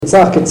צו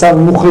כצו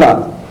מוחלט.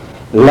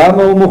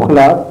 למה הוא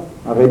מוחלט?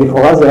 הרי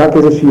לכאורה זה רק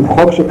איזשהו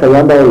חוק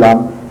שקיים בעולם.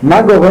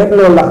 מה גורם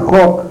לו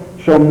לחוק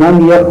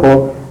שאומנם יהיה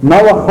חוק?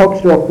 מהו החוק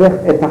שהופך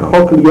את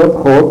החוק להיות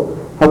חוק?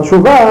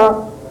 התשובה,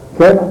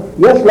 כן,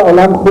 יש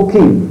לעולם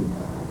חוקים,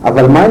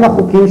 אבל מה עם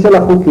החוקים של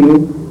החוקים?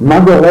 מה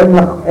גורם,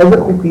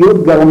 איזה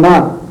חוקיות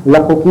גרמה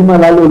לחוקים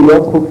הללו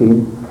להיות חוקים?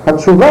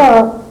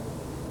 התשובה,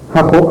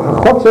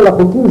 החוק של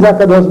החוקים זה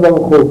הקדוש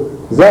ברוך הוא,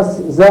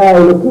 זה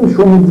האלוקים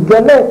שהוא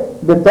מתגלה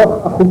בתוך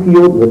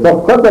החוקיות, בתוך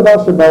כל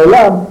דבר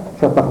שבעולם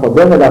שאתה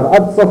חודר אליו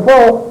עד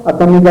סופו,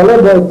 אתה מגלה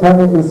בו את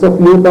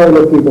האינסופיות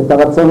האלוקית, את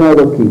הרצון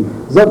האלוקי.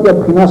 זאת היא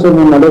הבחינה של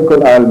ממלא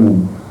כל העלמין.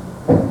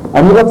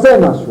 אני רוצה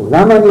משהו.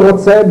 למה אני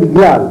רוצה?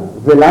 בגלל.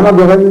 ולמה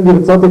גורם לי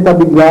לרצות את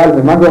הבגלל?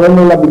 ומה גורם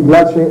לי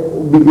לבגלל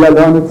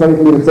שבגללו אני צריך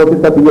לרצות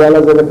את הבגלל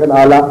הזה וכן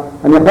הלאה?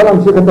 אני יכול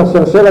להמשיך את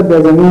השרשרת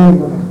באיזה מין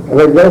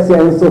רגרסיה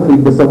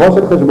אינסופית. בסופו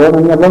של חשבון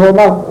אני אבוא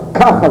ואומר,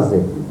 ככה זה.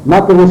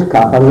 מה פירוש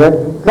ככה זה?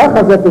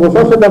 ככה זה פירושו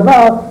של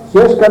דבר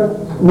שיש כאן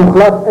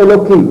מוחלט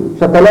אלוקי,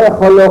 שאתה לא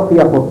יכול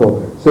להוכיח אותו,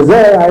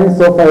 שזה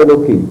האינסוף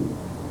האלוקי.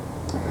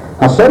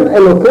 השם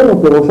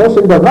אלוקינו פירושו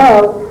של דבר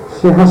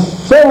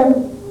שהשם,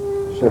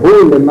 שהוא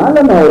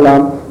למעלה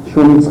מהעולם,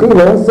 שהוא נצחי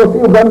ואינסופי,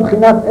 הוא גם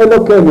מבחינת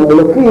אלוקינו.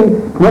 אלוקים,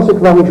 כמו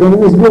שכבר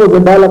ראשונים הסבירו, זה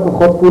בעל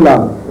הכוחות כולם.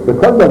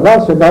 וכל דבר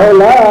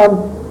שבעולם,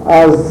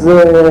 אז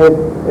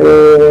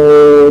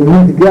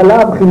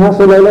מתגלה הבחינה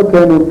של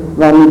אלוקינו,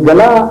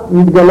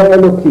 מתגלה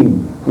אלוקים.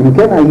 אם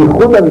כן,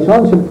 הייחוד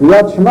הראשון של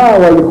קריאת שמע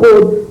הוא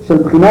הייחוד של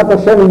בחינת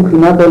השם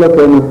ומבחינת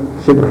אלוקינו,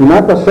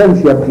 שבחינת השם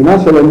שהיא הבחינה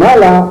של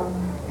למעלה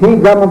היא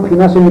גם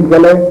הבחינה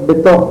שמתגלה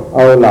בתוך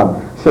העולם,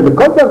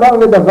 שבכל דבר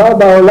ודבר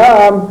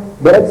בעולם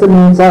בעצם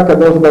נמצא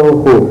הקדוש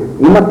ברוך הוא.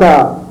 אם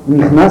אתה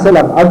נכנס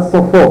אליו עד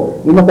סופו,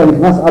 אם אתה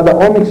נכנס עד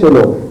העומק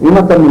שלו, אם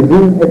אתה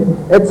מבין את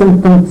עצם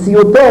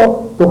תמציאותו,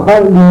 תוכל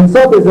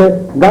למצוא בזה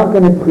גם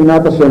כן את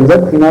בחינת השם. זה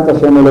בחינת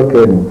השם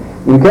אלוקינו.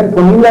 אם כן,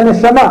 פונים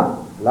לנשמה.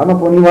 למה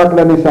פונים רק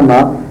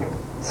לנשמה?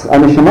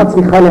 הנשמה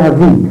צריכה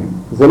להבין.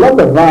 זה לא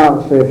דבר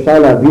שאפשר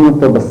להבין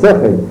אותו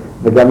בשכל,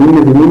 וגם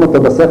אם מבינים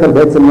אותו בשכל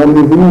בעצם לא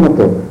מבינים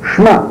אותו.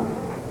 שמע,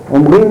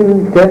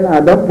 אומרים, כן,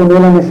 האדם פונה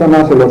לנשמה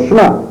שלו,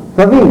 שמע,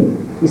 תבין,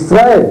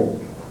 ישראל.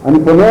 אני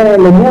פונה,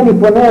 למי אני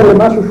פונה?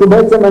 למשהו שהוא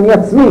בעצם אני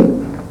עצמי,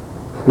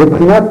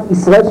 לבחינת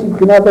ישראל שהיא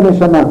בחינת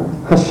הנשמה.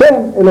 השם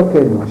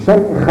אלוקינו, השם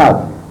אחד.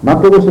 מה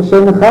פירוש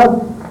השם אחד?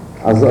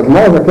 אז האדמו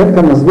הזקן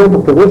כאן מסביר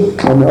בפירוש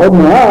מאוד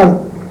נועז,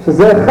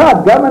 שזה אחד,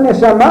 גם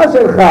הנשמה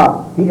שלך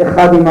היא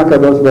אחד עם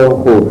הקדוש ברוך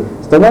הוא.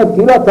 זאת אומרת,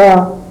 כאילו אתה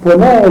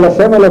פונה אל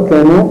השם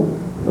אלוקינו,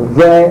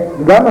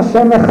 וגם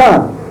השם אחד.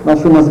 מה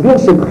שהוא מסביר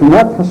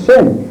שבחינת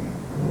השם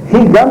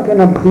היא גם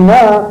כן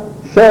הבחינה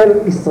של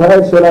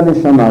ישראל של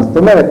הנשמה. זאת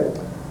אומרת,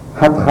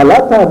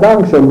 התחלת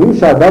האדם, כשאומרים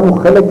שהאדם הוא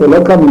חלק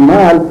אלוקה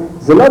ממעל,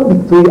 זה לא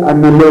ביטוי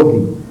אנלוגי,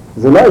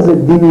 זה לא איזה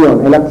דמיון,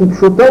 אלא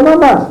כפשוטו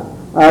ממש.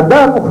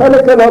 האדם הוא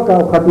חלק אלוקה,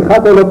 הוא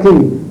חתיכת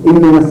אלוקים, אם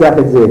ננסח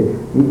את זה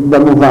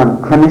במובן.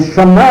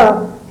 הנשמה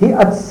היא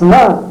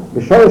עצמה,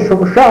 בשורש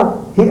שורשה,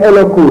 היא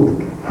אלוקות.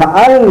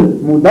 העל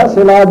מודע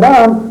של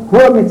האדם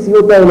הוא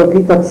המציאות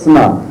האלוקית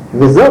עצמה.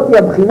 וזאת היא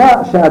הבחינה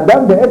שהאדם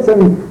בעצם,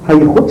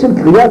 הייחוד של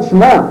קריאת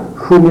שמע,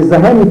 שהוא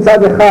מזהה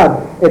מצד אחד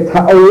את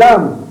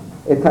העולם,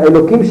 את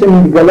האלוקים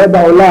שמתגלה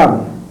בעולם,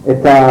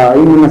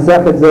 אם ננסח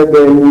את זה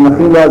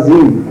במונחים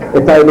לועזיים,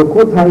 את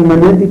האלוקות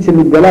האימננטית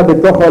שמתגלה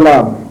בתוך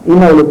העולם, עם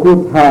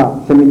האלוקות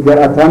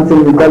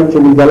הטרנסצנדנטלית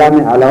שמתגלה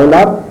מעל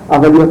העולם,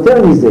 אבל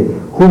יותר מזה,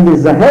 הוא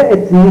מזהה את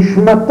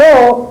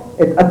נשמתו,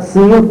 את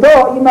עצמיותו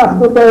עם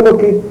האחדות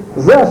האלוקית.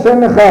 זה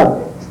השם אחד.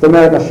 זאת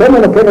אומרת, השם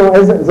אלוקינו,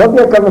 זאת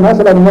היא הכוונה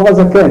של האדמו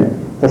הזקן.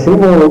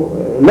 תשימו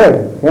לב,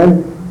 כן?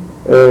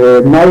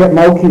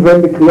 מה הוא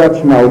כיוון בקריאת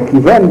שמע? הוא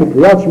כיוון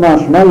בקריאת שמע,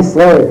 שמע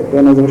ישראל,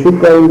 כן? אז ראשית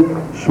כל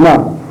שמע,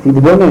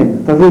 תתבונן,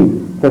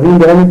 תבין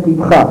בעמק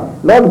לבך,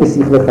 לא רק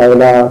בשכלך,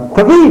 אלא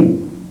תבין,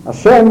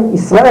 השם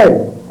ישראל.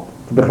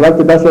 בכלל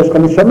תדע שיש לך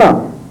נשמה,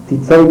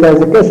 תיצור איתה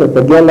איזה קשר,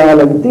 תגיע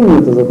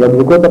לאינטימיות הזאת,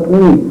 לדבוקות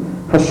הפנימית.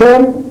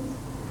 השם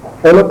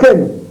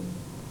אלוקינו,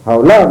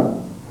 העולם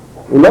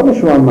הוא לא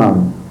משועמם,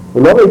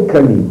 הוא לא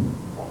ריקני,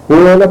 הוא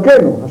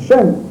אלוקינו,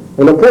 השם,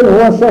 אלוקינו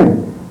הוא השם.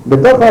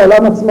 בתוך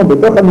העולם עצמו,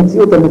 בתוך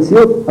המציאות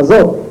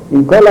הזאת,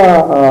 עם כל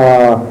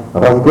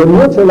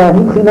הרבגוניות שלה, היא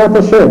מבחינת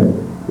השם,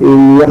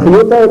 היא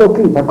החיות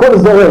האלוקית, הכל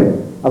זורם,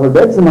 אבל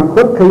בעצם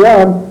הכל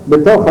קיים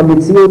בתוך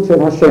המציאות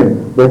של השם,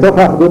 בתוך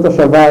האחדות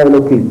השווה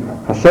האלוקית.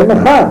 השם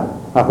אחד,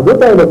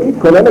 האחדות האלוקית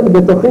כוללת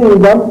בתוכי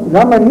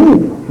גם אני,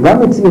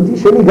 גם מציאותי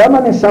שלי, גם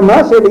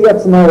הנשמה שלי היא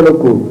עצמה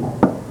אלוקות.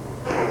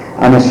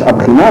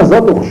 הבחינה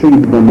הזאת, וכשהוא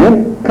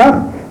יתבונן כך,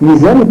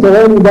 מזה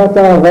מתעורר מידת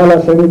האהבה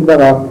להשם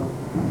יתברך.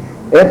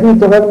 איך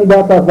מתעורר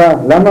מידת אהבה?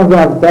 למה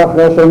ואהבת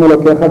אחרי השם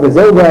אלוקיך?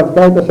 וזהו ואהבת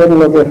את השם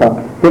אלוקיך.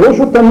 פירוש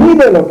הוא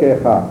תמיד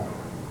אלוקיך.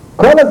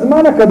 כל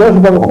הזמן הקדוש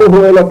ברוך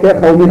הוא אלוקיך,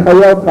 הוא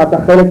מחיה אותך, אתה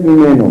חלק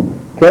ממנו.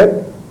 כן?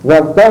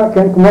 ואהבת,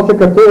 כן, כמו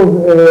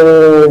שכתוב,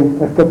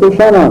 איך כתוב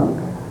שמה?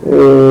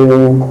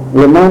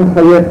 למען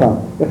חייך.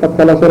 איך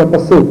התחלה של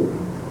הפסוק?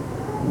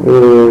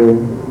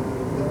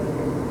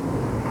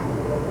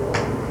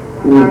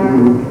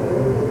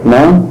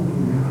 מה?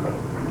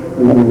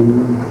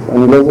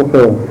 אני לא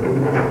זוכר.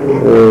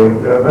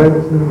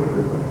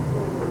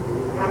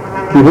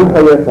 כי הוא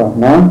חייך,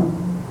 מה?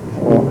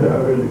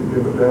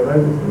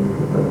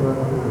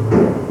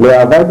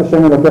 לאהבה את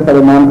השם אלוקיך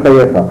למען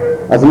חייך.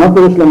 אז מה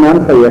פירוש למען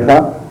חייך?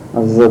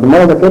 אז אדמו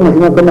הזקן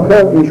מזמין במקום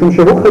אחר, משום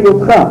שהוא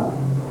חיותך.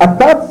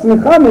 אתה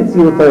עצמך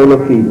מציאות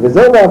האלוקית,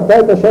 וזהו ואהבת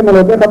את השם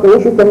אלוקיך,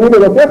 פירוש הוא תמיד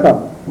אלוקיך.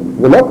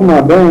 ולא כמו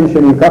הבן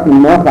שנלקח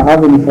ממוח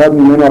האב ונפרד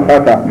ממנו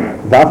אחר כך,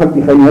 ואף על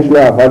פי כן יש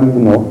לאהבה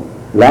לבנו.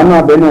 למה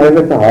הבן אוהב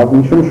את האב?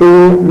 משום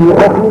שהוא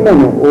נלקח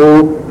ממנו,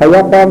 הוא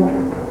היה פעם,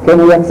 כן,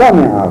 הוא יצא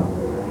מהאב.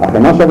 אך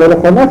מה שווה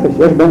לכל נפש?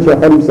 יש בן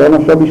שיכול למסור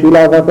נפשו בשביל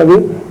אהבת אביו,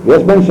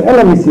 ויש בן שאין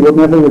לה מסירות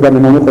נפש וגם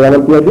אינו מחויב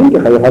על פי הדין, כי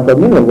חייך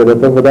קודמים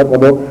עבודתו עבודת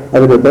רבו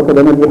עבודתו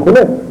קודמת וכו'.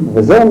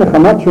 וזהו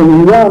מחמת שהוא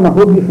נהיה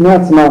מהות בפני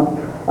עצמה.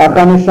 אך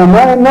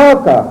הנשמה אינו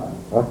כך,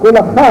 רק כל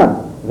אחד,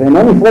 ואינו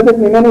נפרדת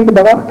ממנו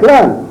יתברך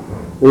כלל.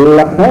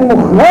 לכן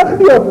מוכרח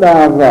להיות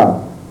לאהבה.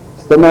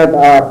 זאת אומרת,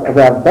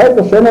 ואהבת את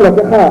השם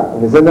אלוקיך,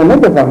 וזה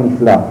באמת דבר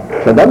נפלא.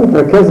 כשאדם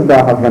מתרכז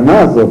בהבנה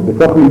הזאת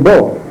בתוך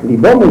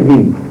ליבו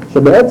מבין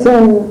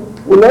שבעצם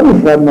הוא לא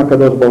נפרד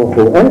מהקדוש ברוך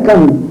הוא. אין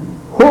כאן,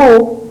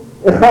 הוא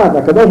אחד,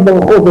 הקדוש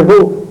ברוך הוא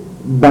והוא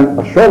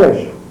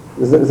בשורש,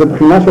 זה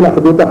בחינה של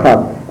אחדות אחת.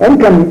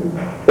 אין כאן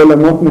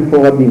עולמות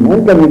מפורדים,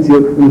 אין כאן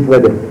מציאות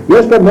נפרדת.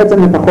 יש כאן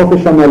בעצם את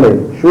החופש המלא,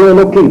 שהוא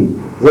אלוקי.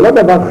 זה לא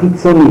דבר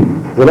חיצוני,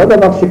 זה לא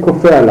דבר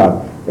שכופה עליו,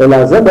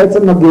 אלא זה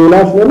בעצם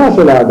הגאולה השלמה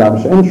של האדם,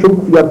 שאין שום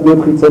כפייתיות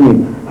חיצונית.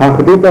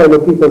 האחדות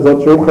האלוקית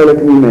הזאת שהוא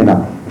חלק ממנה.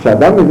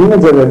 כשאדם מבין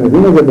את זה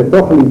ומבין את זה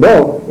בתוך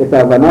ליבו, את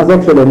ההבנה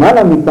הזאת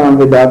שלמעלה מטעם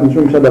ודעת,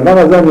 משום שהדבר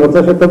הזה אני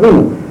רוצה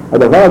שתבינו,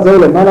 הדבר הזה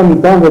הוא למעלה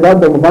מטעם ודעת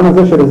במובן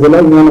הזה שזה לא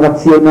עניין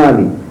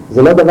רציונלי,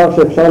 זה לא דבר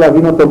שאפשר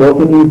להבין אותו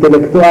באופן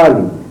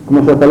אינטלקטואלי, כמו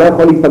שאתה לא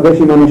יכול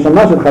להיפגש עם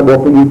הנשמה שלך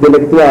באופן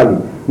אינטלקטואלי,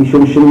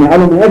 משום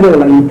שמעל ומעבר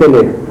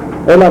לאינטלקט,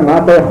 אלא מה,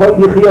 אתה יכול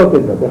לחיות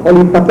את זה, אתה יכול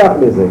להתפתח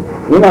לזה.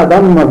 אם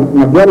האדם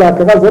מגיע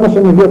להכרה, זה מה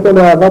שמביא אותו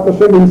לאהבת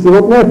השם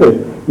במסירות נפש,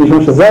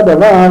 משום שזה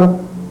הדבר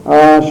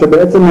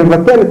שבעצם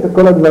מבטל את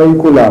כל הדברים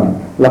כולם.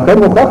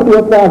 לכן מוכרח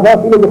להיות לאהבה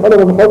אפילו בכל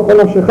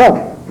נפשך,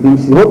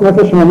 במסירות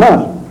נפש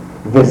ממש.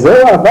 וזהו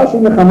אהבה של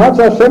מחמת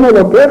שהשם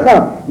אלוקיך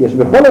יש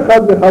בכל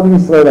אחד ואחד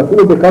מישראל,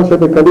 אפילו בקל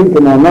שבקלים,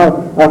 כמאמר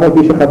אף על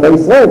פי שחטא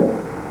ישראל.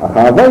 אך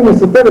האהבה היא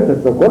מסופרת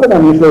אצלו, כל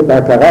אדם יש לו את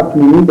ההכרה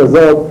הפנימית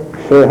הזאת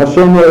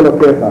שהשם הוא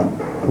אלוקיך.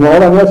 כמו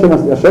all אומר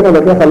שהשם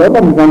אלוקיך לא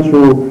במובן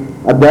שהוא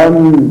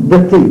אדם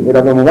דתי,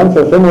 אלא במובן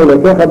שהשם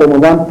אלוקיך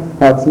במובן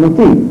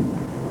העצמותי.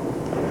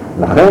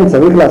 לכן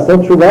צריך לעשות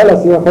תשובה,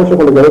 להסיר החושך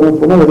ולגלות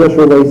מצפונו, וזה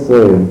שובה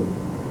ישראל.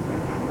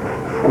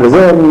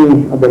 וזה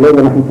אני אדלג,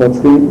 אנחנו כבר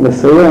צריכים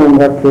לסיים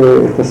רק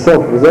את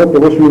הסוף, וזה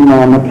פירוש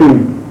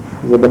ממעמקים,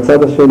 זה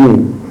בצד השני.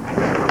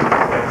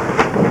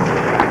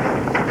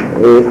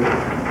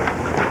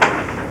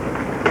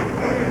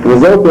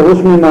 וזהו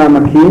פירוש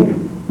ממעמקים,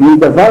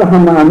 מדבר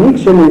המעמיק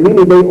שמביא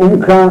לידי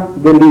עמוקה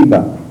דליבה,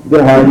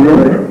 דהיינו,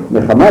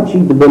 מחמת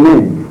שהתבונן,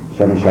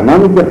 שהנשמה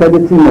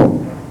מתייחדת עמו.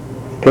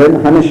 כן,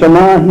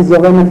 הנשמה היא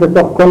זורמת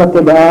לתוך כל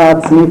התודעה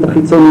העצמית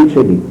החיצונית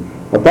שלי.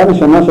 אותה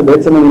נשמה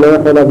שבעצם אני לא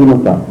יכול להבין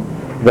אותה.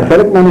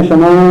 וחלק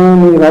מהנשמה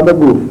נראה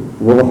בגוף,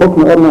 והוא רחוק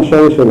מאוד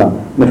מהשורש שלה,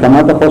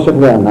 מחמת החושך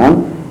והענן.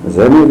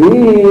 זה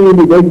מביא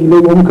לידי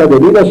גילוי עמוקה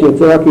דליבה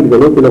שיוצא רק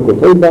התגלות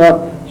אלוקותו יתברך,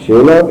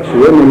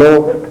 שיהיה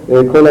מלוא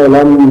כל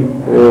העולם,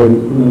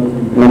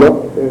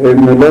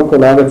 מלוא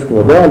כל הארץ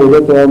כבודו, על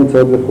ידי תורה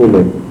ומצוות וכו'.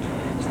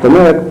 זאת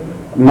אומרת,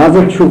 מה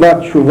זה תשובה?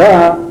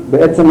 תשובה,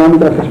 בעצם מה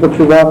מתרחש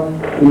בתשובה?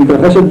 היא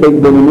מתרחשת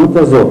בהתבוננות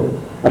הזאת.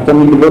 אתה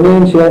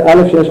מתבונן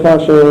שא' שיש לך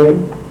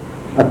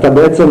שאתה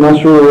בעצם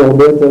משהו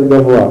הרבה יותר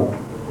גבוה,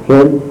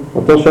 כן?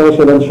 אותו שורש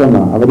של הנשמה,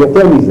 אבל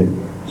יותר מזה.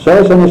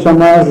 שורש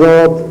הנשמה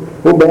הזאת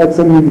הוא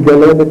בעצם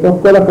מתגלה בתוך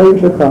כל החיים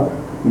שלך,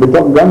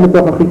 גם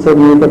בתוך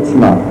החיצוניות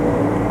עצמה.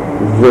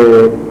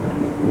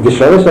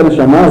 ושורש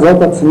הנשמה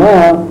הזאת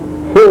עצמה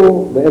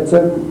הוא בעצם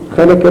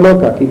חלק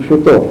אלוקה,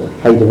 כפשוטו.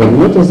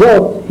 ההתבוננות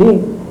הזאת היא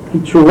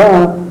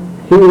תשובה,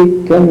 היא,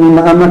 כן,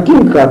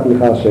 ממעמקים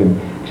קראתיך השם.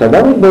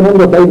 כשאדם מתבונן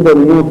באותה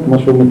התבוננות, כמו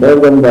שהוא מתאר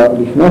גם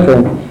לפני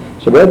כן,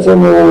 שבעצם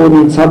הוא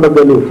נמצא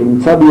בגלות, הוא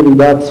נמצא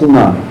בירידה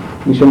עצומה,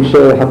 משום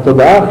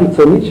שהתודעה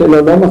החיצונית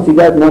שלו לא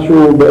משיגה את מה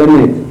שהוא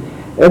באמת.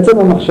 עצם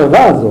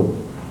המחשבה הזאת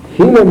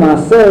היא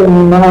למעשה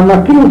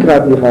ממעמקים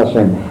קראתיך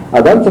השם.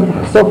 האדם צריך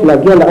לחשוף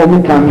להגיע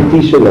לעומק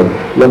האמיתי שלו,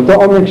 לאותו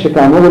עומק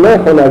שכאמור הוא לא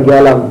יכול להגיע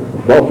אליו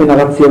באופן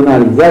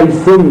הרציונלי. זה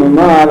היישום,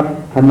 נאמר,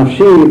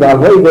 הנפשי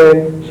והעבודה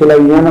של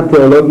העניין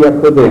התיאולוגי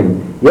הקודם.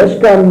 יש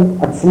כאן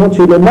עצמות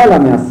שהיא למעלה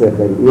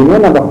מהשכל, היא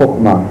איננה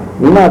בחוכמה.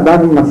 אם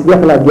האדם מצליח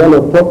להגיע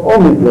לאותו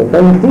עומק, לאותה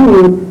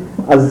אינטימיות,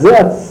 אז זה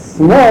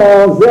עצמו,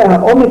 זה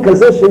העומק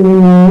הזה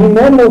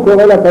שממנו הוא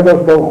קורא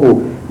לקדוש ברוך הוא.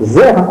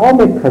 זה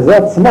העומק הזה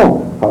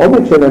עצמו,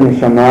 העומק של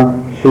הנשמה,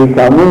 שהיא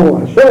כאמור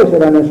השורש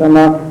של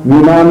הנשמה,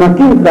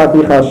 ממעמקים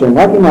קראתיך השם.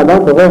 רק אם האדם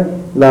קורא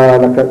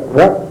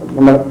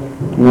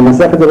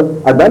ננסח את זה,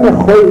 אדם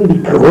יכול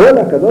לקרוא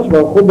לקדוש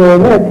ברוך הוא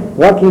באמת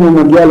רק אם הוא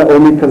מגיע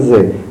לעומק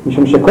הזה,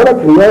 משום שכל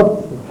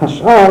הקריאות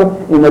השאר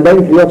הן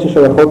עדיין קריאות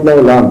ששייכות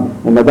לעולם,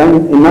 הן עדיין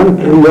אינן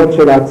קריאות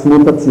של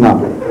העצמות עצמה.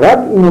 רק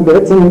אם הוא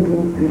בעצם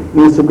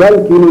מסוגל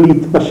כאילו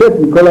להתפשט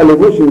מכל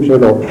הלבושים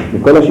שלו,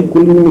 מכל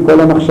השיקולים, מכל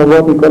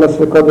המחשבות, מכל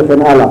הספקות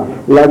וכן הלאה,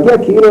 להגיע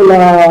כאילו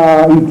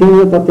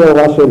לאינטימיות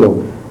התאורה שלו,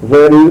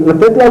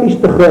 ולתת לה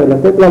להשתחרר,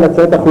 לתת לה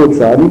לצאת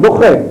החוצה. אני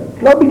בוכה,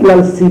 לא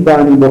בגלל סיבה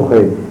אני בוכה,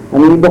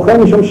 אני בוכה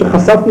משום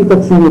שחשפתי את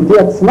עצמיותי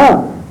עצמה,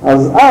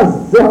 אז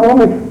זה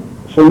העומק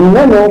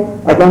שממנו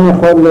אדם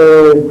יכול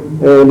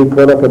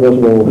לקרוא לקדוש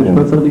ברוך הוא.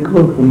 לא צריך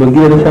לקרוא, הוא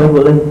מגיע לשם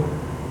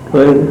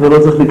כבר לא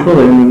צריך לקרוא,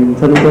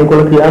 נמצא לכם כל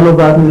הקריאה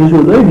נובעת מזה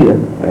שהוא לא הגיע.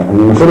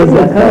 כל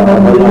הזעקה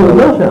נובעת מזה שהוא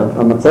לא שם.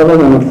 המצב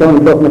הזה נמצא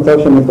מתוך מצב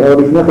שמתואר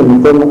לפני כן,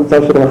 מתוך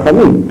מצב של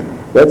רחמים.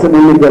 בעצם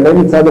הוא מגלה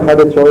מצד אחד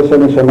את שורש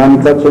הנשמה,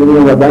 מצד שני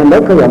הוא עדיין לא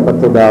קיים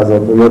בתודעה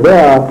הזאת. הוא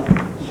יודע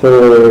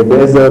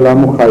שבאיזה עולם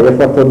הוא חי,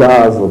 איפה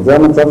התודעה הזאת. זה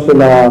המצב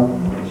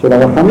של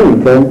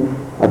הרחמים, כן?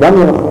 אדם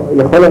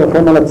יכול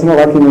לרחם על עצמו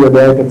רק אם הוא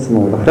יודע את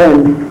עצמו. לכן,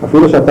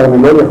 אפילו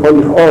שהתרנגול יכול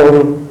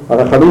לכאוב,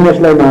 הרחמים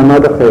יש להם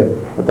מעמד אחר.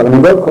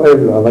 התרנגול כואב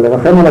לו, אבל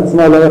לרחם על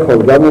עצמו לא יכול,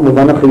 גם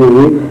במובן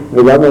החיובי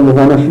וגם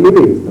במובן השלילי.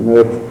 זאת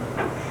אומרת,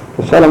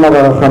 אפשר לומר,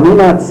 הרחמים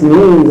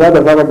העצמיים זה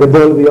הדבר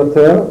הגדול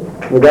ביותר,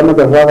 וגם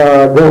הדבר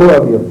הגרוע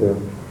ביותר.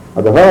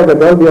 הדבר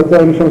הגדול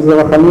ביותר משום שזה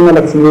רחמים על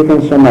עצמיות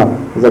הנשמה.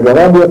 זה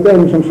הגרוע ביותר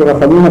משום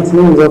שרחמים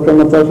עצמיים זה אותו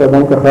מצב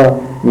שאדם ככה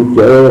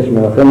מתייאש,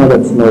 מרחם על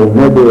עצמו,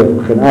 מדך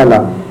וכן הלאה.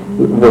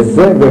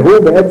 והוא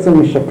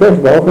בעצם משקף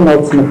באופן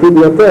העוצמתי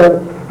ביותר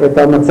את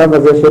המצב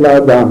הזה של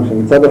האדם,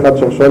 שמצד אחד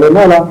שורשו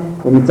למעלה,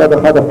 ומצד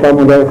אחד אף פעם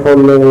הוא לא יכול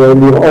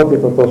לראות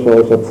את אותו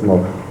שורש עצמו.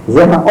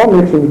 זה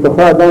העומק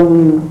שמתוכו האדם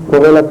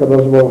קורא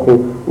לקדוש ברוך הוא,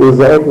 הוא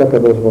זועק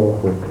לקדוש ברוך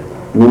הוא.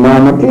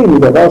 ממעמקים,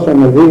 מדבר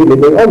שמביא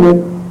לידי עומק,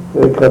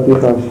 קראתיך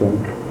השם.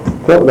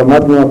 טוב,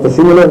 למדנו,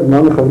 תשימו לב,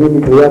 מה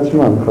מכוונים בקריאת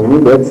שמע?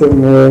 מכוונים בעצם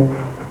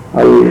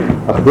על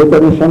אחדות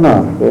הנשמה,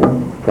 כן?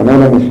 כנראה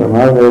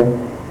לנשמה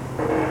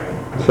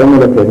השם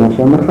אלוקינו,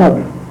 השם אחד.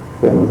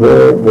 כן,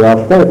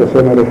 ואהבת את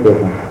השם אלוקיך.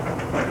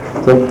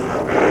 טוב.